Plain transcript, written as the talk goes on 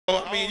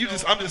you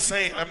just, I'm just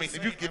saying. I mean,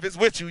 if it's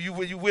with you, you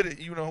with it.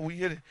 You know, we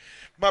hit it.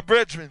 My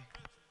brethren,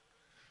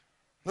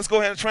 let's go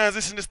ahead and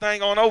transition this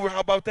thing on over. How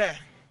about that?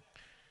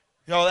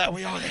 Y'all that,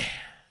 we all there.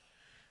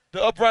 The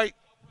UpRite.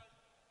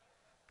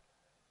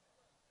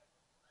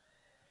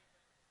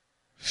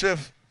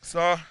 Shift,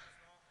 sir.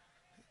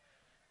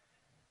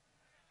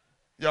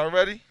 Y'all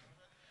ready?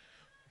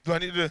 Do I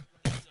need to?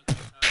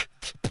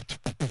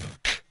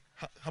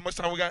 How much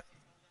time we got?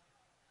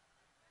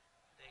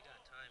 They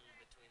got time in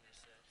between their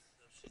sets,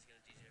 so she's gonna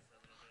DJ for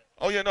a little bit.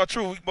 Oh yeah, no,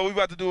 true. But we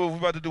about to do it. We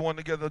about to do one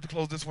together to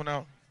close this one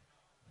out.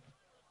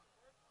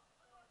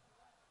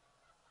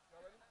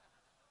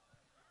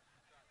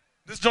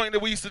 This joint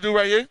that we used to do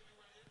right here.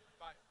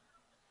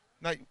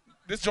 Now,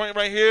 this joint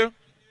right here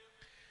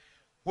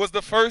was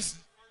the first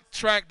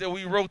track that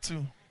we wrote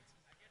to.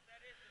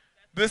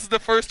 This is the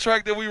first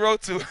track that we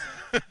wrote to.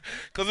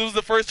 Because it was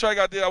the first track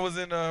I did. I was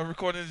in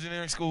recording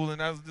engineering school, and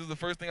this was the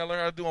first thing I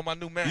learned how to do on my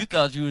new Mac. You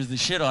thought you was the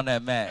shit on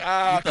that Mac. You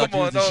come thought you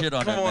was on, the shit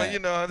on come that on, Mac. you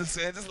know, I'm just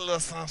saying, just a little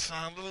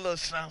sunshine, a little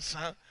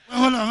sunshine.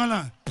 Hold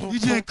on.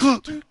 DJ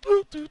Cook.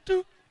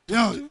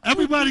 Yo,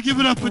 everybody give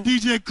it up for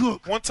DJ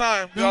Cook. One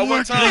time, Good y'all, one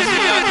work, time. Listen,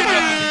 y'all give it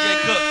up for DJ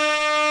Cook.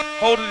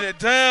 Holding it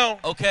down.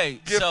 Okay,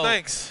 Give so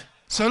thanks.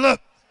 So look,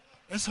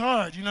 it's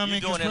hard, you know what I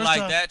you mean? doing it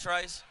like that,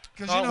 Trice?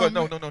 Because you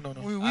know, No.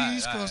 We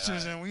East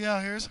Coasters and we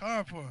out here. It's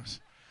hard for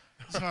us.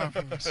 It's hard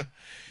for us.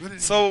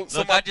 So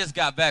Look, I just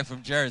got back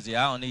from Jersey.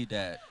 I don't need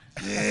that.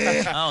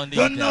 Yeah. I don't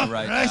need that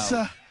right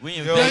now. We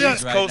in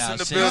Vegas right now,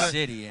 Sin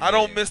City. I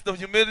don't miss the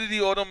humidity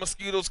or the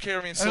mosquitoes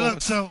carrying Hey,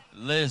 look, so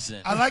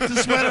listen. I like the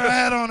sweater I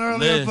had on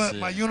earlier, but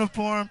my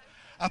uniform,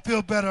 I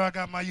feel better. I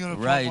got my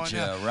uniform on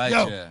now. Right,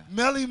 Yo,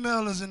 Melly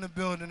Mel is in the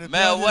building.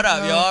 Mel, what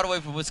up? Yo, all the way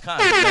from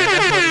Wisconsin. Man.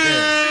 That's what it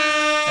is.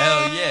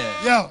 Hell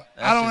yeah. Yo,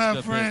 I don't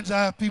have friends.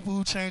 I have people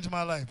who changed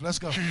my life. Let's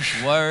go.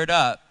 Word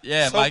up.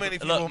 Yeah, so Mike, many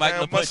people, look, Mike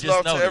man. LaPut Much just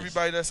love noticed. to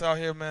everybody that's out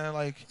here, man.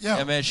 Like,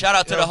 yeah, man. Shout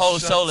out to the whole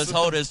Solus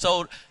holders.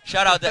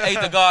 Shout out to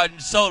Eighth Garden,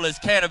 Solus,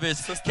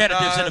 Cannabis in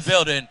the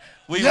building.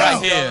 We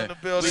right here.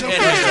 We in so here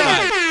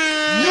tonight.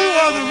 You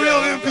are the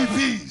real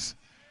MVPs.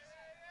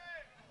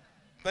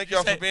 Thank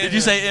y'all for being here. Did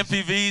you say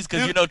MPVs?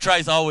 Because you know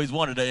Trice always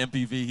wanted an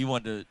MPV. He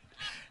wanted to.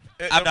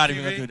 I'm not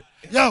even going to do that.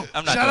 Yo,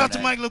 I'm not shout out that.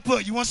 to Mike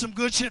LaPut. You want some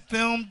good shit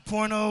filmed,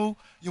 porno,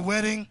 your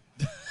wedding?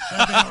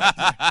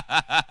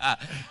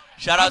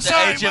 Shout out to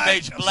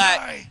HMH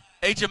Black.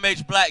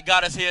 HMH Black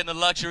got us here in the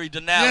luxury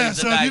Denali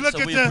tonight,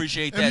 so we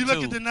appreciate that too. If you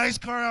look at the nice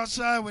car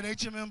outside with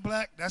HMM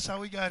Black, that's how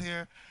we got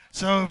here.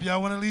 So if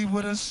y'all want to leave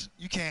with us,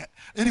 you can't.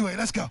 Anyway,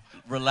 let's go.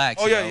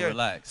 Relax,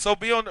 relax. So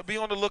be on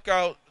the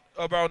lookout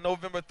about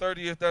November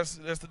 30th. That's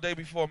the day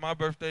before my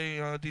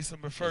birthday,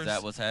 December 1st. Is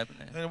that what's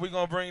happening? And we're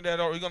gonna bring that.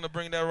 We're gonna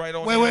bring that right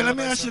on. Wait. Let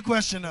me ask you a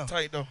question though.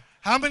 Tight though.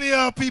 How many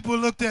people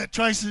looked at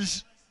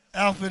Trice's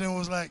outfit and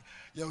was like,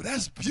 "Yo,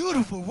 that's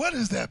beautiful. What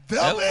is that,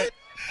 velvet?"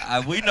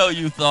 We know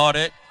you thought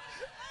it.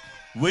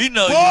 We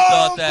know you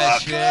thought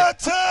that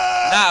shit.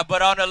 Nah,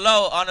 but on the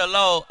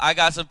low, I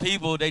got some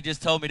people. They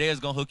just told me they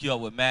was gonna hook you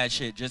up with mad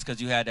shit just because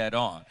you had that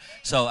on.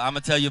 So I'm gonna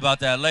tell you about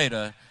that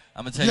later.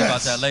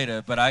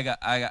 But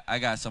I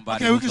got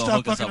somebody who's gonna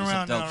hook us up with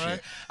some dope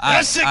shit.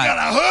 That shit got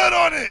a hood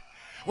on it.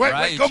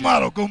 Wait,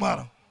 go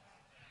model.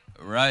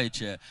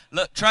 Right, yeah.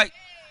 Look,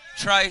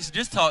 Trice,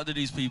 just talk to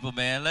these people,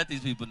 man. Let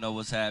these people know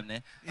what's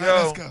happening. Yo,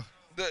 let's go.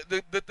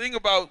 The thing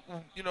about,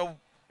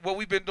 what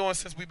we've been doing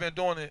since we've been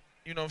doing it,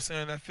 you know what I'm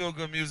saying, that feel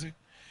good music,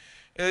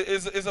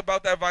 is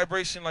about that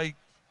vibration, like,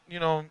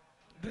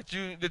 that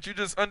you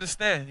just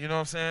understand, you know what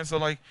I'm saying? So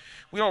like,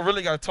 we don't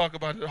really gotta talk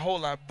about it a whole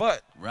lot,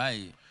 but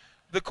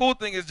the cool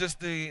thing is just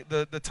the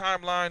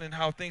timeline and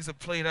how things have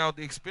played out,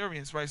 the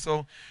experience, right?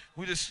 So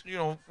we just,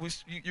 you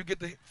get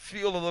to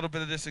feel a little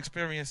bit of this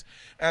experience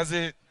as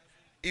it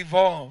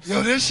evolves.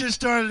 Yo, this shit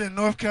started in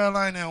North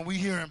Carolina and we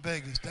here in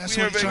Vegas. That's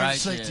what I'm trying to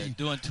say to you.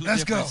 Doing two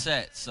different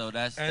sets, so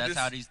that's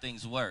how these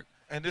things work.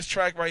 And this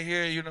track right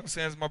here, you know what I'm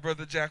saying, is my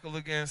brother Jackal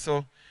again.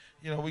 So,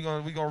 we're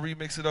gonna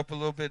remix it up a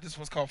little bit. This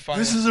one's called Fire.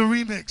 This is a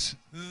remix.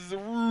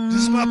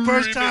 This is my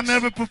first time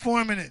ever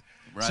performing it.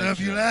 Right, so if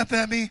you laugh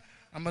at me,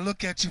 I'm gonna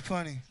look at you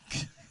funny.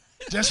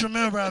 Just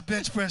remember, I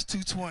bench press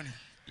 220.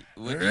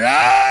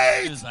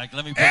 Right. Like,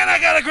 let me and I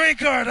got a green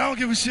card. I don't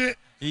give a shit.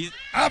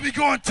 I'll be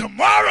going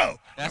tomorrow.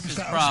 That's his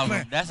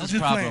problem. That's his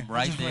problem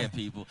right there,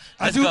 people.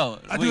 Let's go.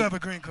 I do have a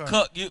green card.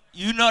 Cook,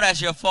 you know that's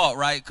your fault,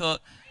 right,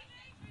 Cook?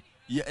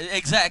 Yeah,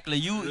 exactly.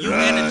 You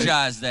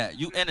energize that.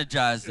 You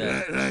energize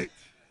that. Right.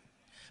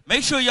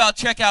 Make sure y'all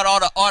check out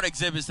all the art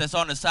exhibits that's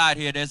on the side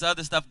here. There's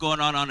other stuff going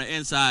on the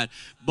inside,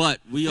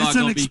 but we are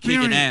going to be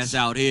kicking ass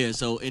out here,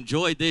 so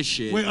enjoy this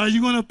shit. Wait, are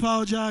you going to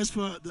apologize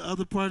for the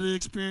other part of the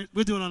experience?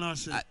 We're doing it on our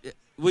set.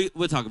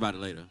 We'll talk about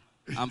it later.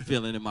 I'm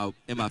feeling in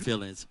my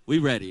feelings. We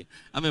ready.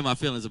 I'm in my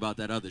feelings about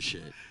that other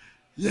shit.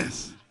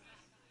 Yes.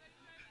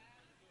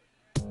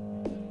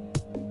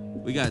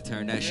 We got to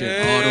turn that shit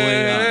all the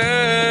way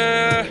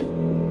up.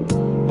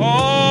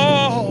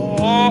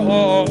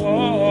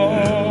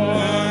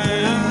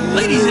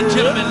 Ladies and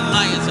gentlemen,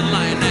 lions and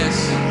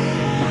lioness,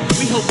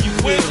 we hope you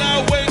When I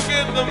wake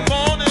in the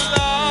morning,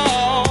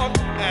 Lord,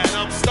 and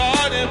I'm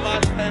starting my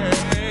day.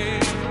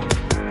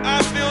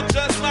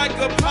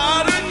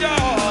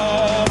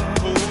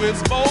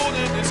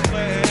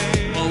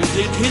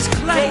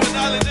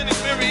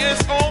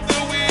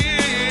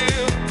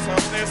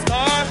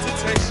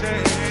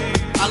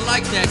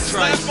 like that,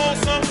 Trice. Slap on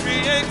some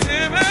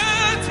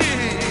creativity.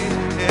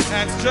 It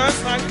acts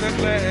just like the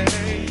clay.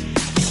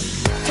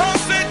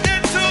 Toss it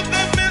into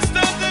the midst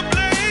of the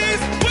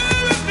blaze,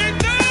 where it's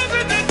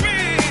 3,000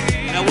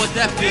 degrees. Now what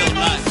that feel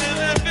like? Emotion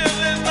and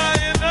feeling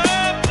lying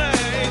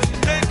ablaze.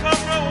 They come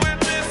from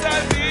witness I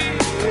be.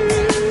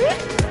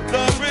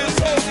 The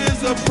result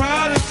is a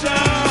product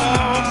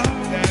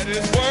that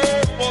is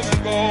worth more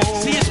than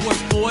gold. See, it's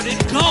worth more than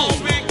gold.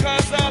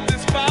 Because of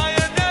this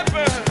fire that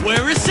burns.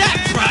 Where is that,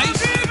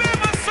 Trice?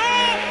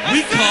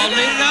 We call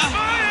it a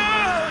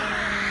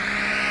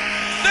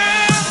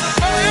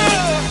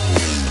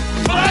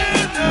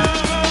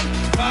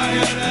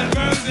fire that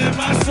burns in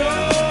my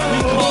soul. We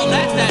call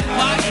that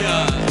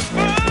fire.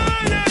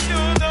 Fire,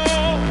 you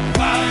know.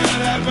 Fire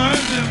that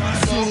burns in my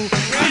soul.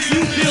 Can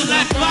you feel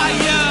that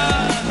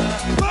fire?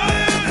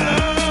 Fire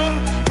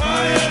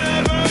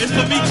that burns It's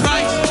for me,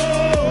 Trice.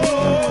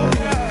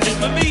 It's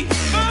for me.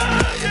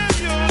 fire,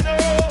 you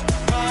know.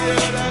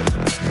 Fire that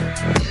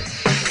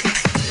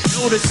You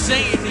know what the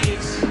saying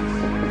is?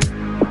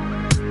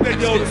 they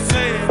know the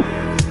saying.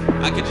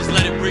 I can just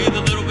let it breathe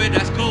a little bit.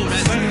 That's cool.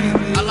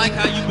 I like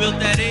how you built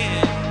that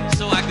in,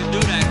 so I could do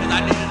that because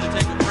I needed to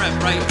take a breath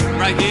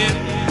right here.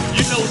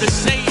 You know the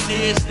saying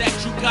is that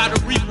you gotta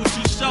reap what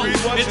you sow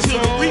until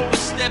the reaper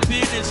step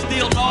in and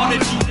steal all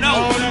that you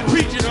know.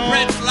 Preachers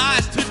spread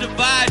lies to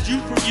divide you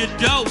from your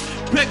dough.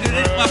 Pregnant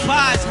in my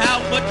pies, how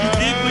much you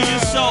did for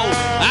your soul.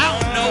 I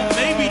don't know.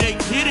 Maybe they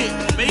get it,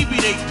 maybe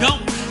they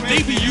don't.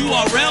 Maybe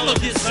URL will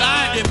get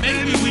signed and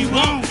maybe we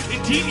won't.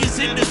 Ingenious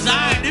in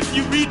design, if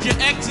you read your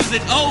X's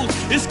and O's.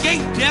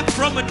 Escape death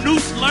from a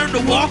noose, learn to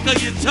walk on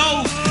your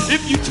toes.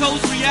 If you chose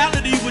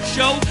reality would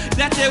show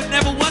that there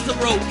never was a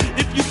road.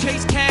 If you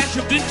chase cash,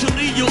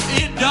 eventually you'll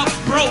end up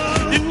broke.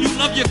 If you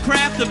love your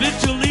craft,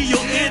 eventually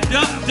you'll end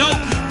up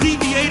dope.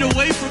 Deviate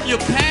away from your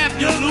path,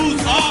 you'll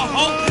lose all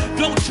hope.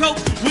 Don't choke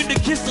when the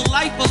kiss of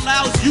life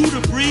allows you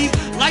to breathe.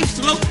 Life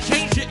slow,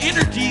 change your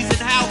energies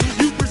and how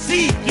you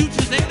perceive.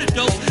 Future's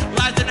antidote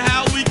lies in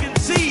how we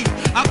conceive.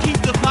 I'll keep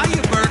the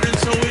fire burning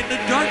so in the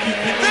dark you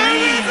can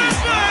breathe.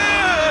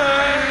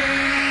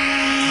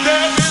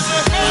 There is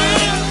a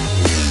fire.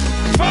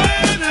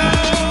 Fire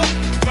now.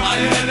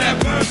 Fire that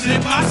burns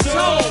in my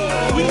soul.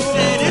 We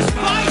said it's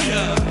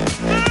fire.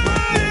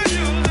 Fire,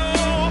 you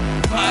know.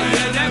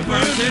 Fire that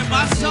burns in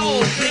my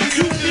soul. Can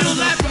you feel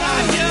that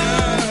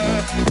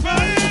fire?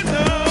 Fire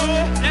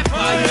now. That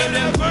fire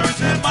that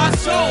burns in my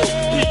soul.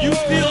 Can you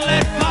feel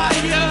that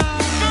fire?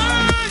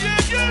 Fire,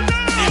 you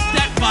know. It's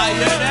that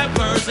fire that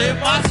burns in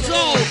my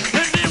soul.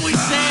 And then we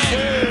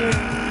said,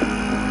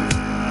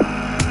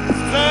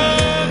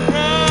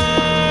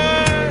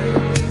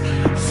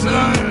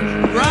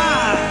 Sunrise.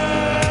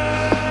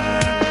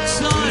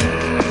 sunrise.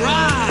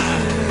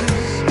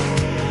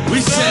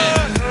 We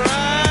said,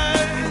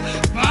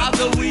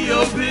 Father, we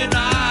open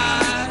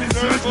eyes.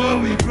 Search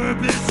what we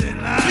purpose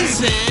in life. We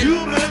said,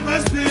 Human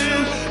must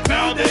build.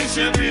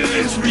 Foundation build.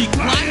 it's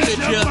required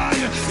you.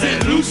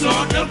 Set loose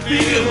on the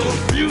field.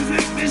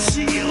 Music the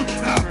shield.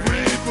 I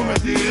pray for a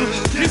deal.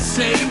 Just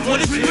say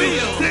what is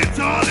real. Stand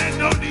tall and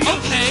no kneel.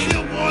 Okay.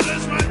 Still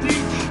waters run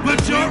deep, but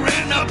you're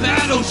in a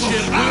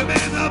battleship. I'm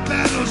in a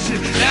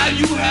battleship. Now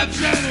you have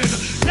shattered.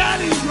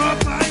 Daddy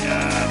brought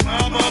fire,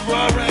 Mama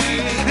brought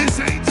rain. It's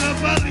ain't to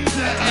believe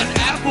that An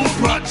apple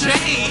brought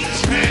change.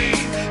 pain,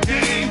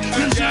 game,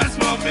 the shots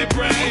from me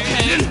brain.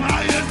 Okay. This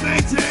fire's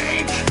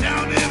maintained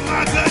down in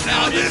my gut.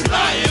 Now this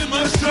lion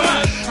must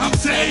try. I'm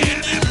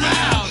saying it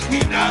loud. He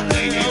not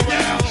laying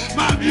down.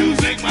 My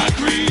music, my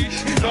creed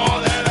is all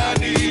that I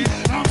need.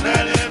 I'm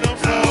letting them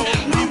flow.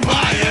 I'm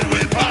wired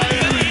with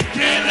fire.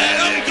 Can't let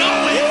them go.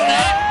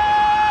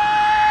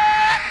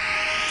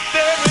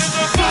 There is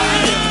a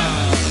fire.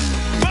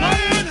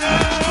 Fire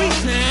now. We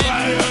said,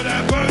 Fire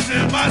that burns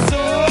in my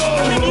soul.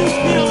 can you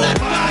feel that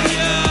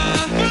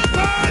fire?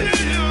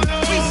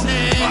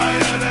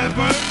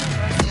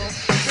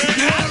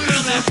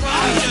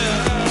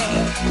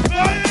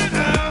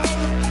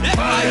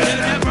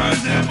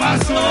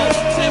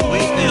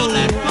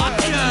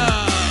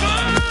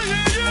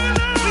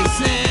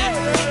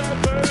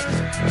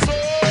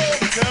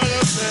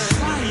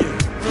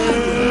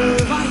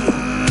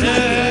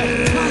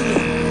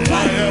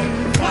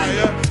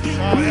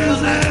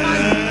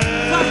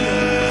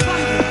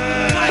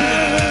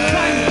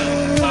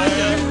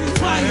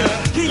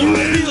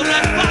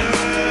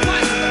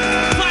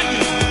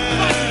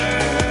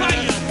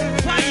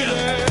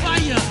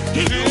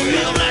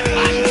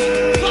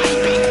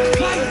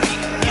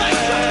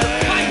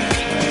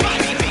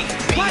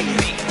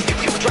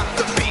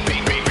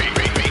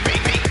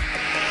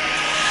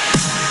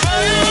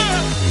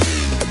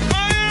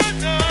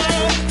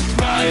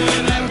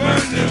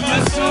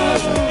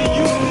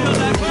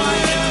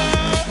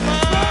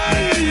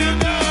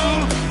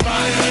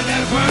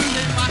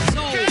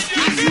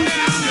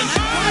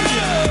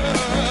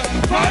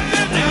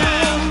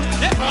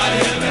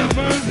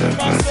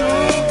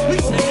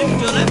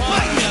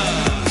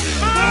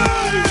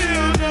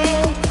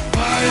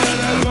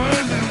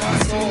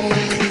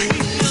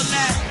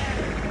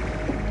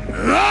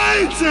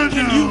 need to know.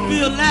 Can you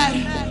feel that?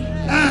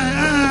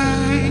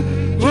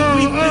 Can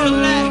we feel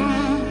that?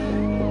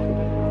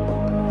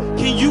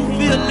 Can you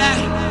feel that?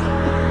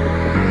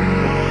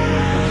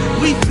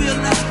 We feel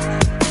that.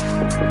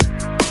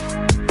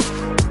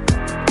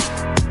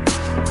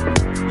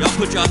 Y'all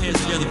put y'all hands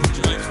together for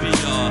Trice B,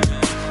 y'all.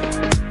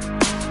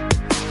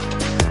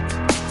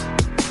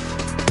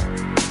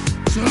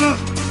 So look,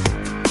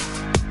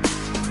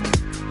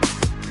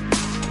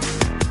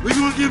 we're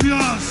gonna give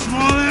y'all a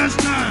small ass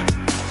time,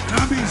 and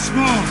I mean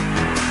small,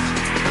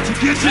 to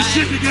get your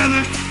shit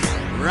together.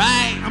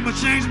 Right. I'm gonna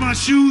change my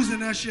shoes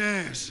and that's your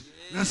ass.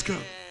 Let's go.